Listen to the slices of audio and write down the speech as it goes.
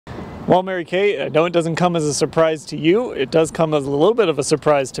Well, Mary Kay, I know it doesn't come as a surprise to you. It does come as a little bit of a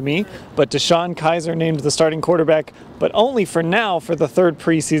surprise to me. But DeShone Kizer named the starting quarterback, but only for now for the third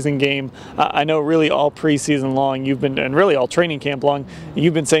preseason game. I know really all preseason long you've been, and really all training camp long,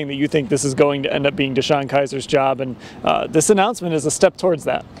 you've been saying that you think this is going to end up being DeShone Kizer's job, and this announcement is a step towards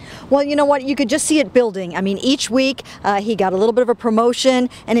that. Well, you know what? You could just see it building. I mean, each week he got a little bit of a promotion,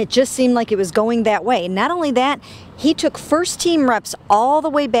 and it just seemed like it was going that way. Not only that, he took first-team reps all the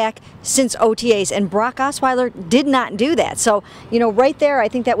way back since OTAs, and Brock Osweiler did not do that. So, you know, right there, I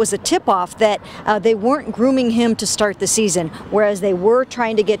think that was a tip-off that they weren't grooming him to start the season, whereas they were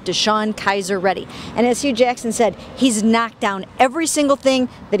trying to get DeShone Kizer ready. And as Hugh Jackson said, he's knocked down every single thing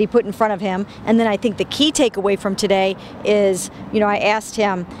that he put in front of him. And then I think the key takeaway from today is, you know, I asked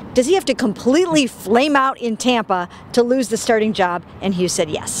him, does he have to completely flame out in Tampa to lose the starting job? And Hugh said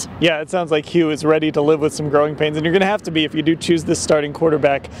yes. Yeah, it sounds like Hugh is ready to live with some growing pains, and you're going to have to be if you do choose this starting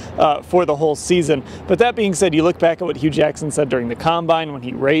quarterback for the whole season. But that being said, you look back at what Hugh Jackson said during the Combine when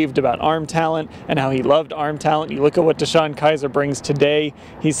he raved about arm talent and how he loved arm talent. You look at what DeShone Kizer brings today.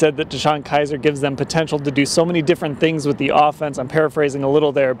 He said that DeShone Kizer gives them potential to do so many different things with the offense. I'm paraphrasing a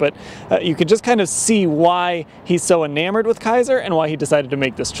little there, but you could just kind of see why he's so enamored with Kizer and why he decided to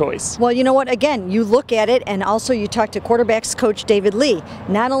make this choice. Well, you know what? Again, you look at it, and also you talk to quarterbacks coach David Lee.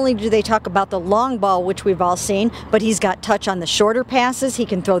 Not only do they talk about the long ball, which we've all seen, but he's got touch on the shorter passes. He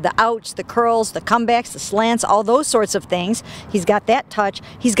can throw the outs, the curls, the comebacks, the slants, all those sorts of things. He's got that touch.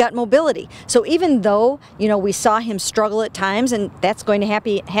 He's got mobility. So even though, you know, we saw him struggle at times, and that's going to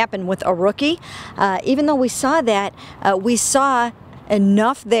happen with a rookie, even though we saw that, we saw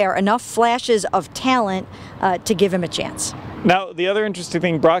enough there, enough flashes of talent to give him a chance. Now, the other interesting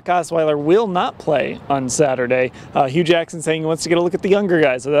thing, Brock Osweiler will not play on Saturday. Hugh Jackson saying he wants to get a look at the younger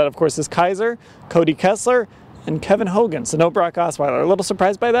guys. So that, of course, is Kizer, Cody Kessler, and Kevin Hogan. So no Brock Osweiler. A little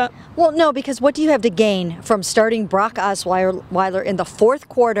surprised by that? Well, no, because what do you have to gain from starting Brock Osweiler in the fourth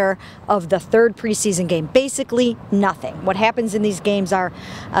quarter of the third preseason game? Basically nothing. What happens in these games are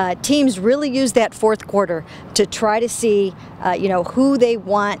teams really use that fourth quarter to try to see you know, who they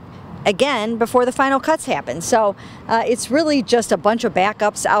want again before the final cuts happen. So it's really just a bunch of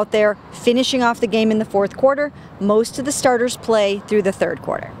backups out there finishing off the game in the fourth quarter. Most of the starters play through the third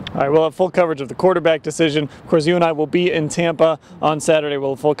quarter. All right, we'll have full coverage of the quarterback decision. Of course, you and I will be in Tampa on Saturday.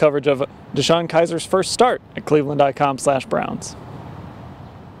 We'll have full coverage of DeShone Kizer's first start at cleveland.com/Browns.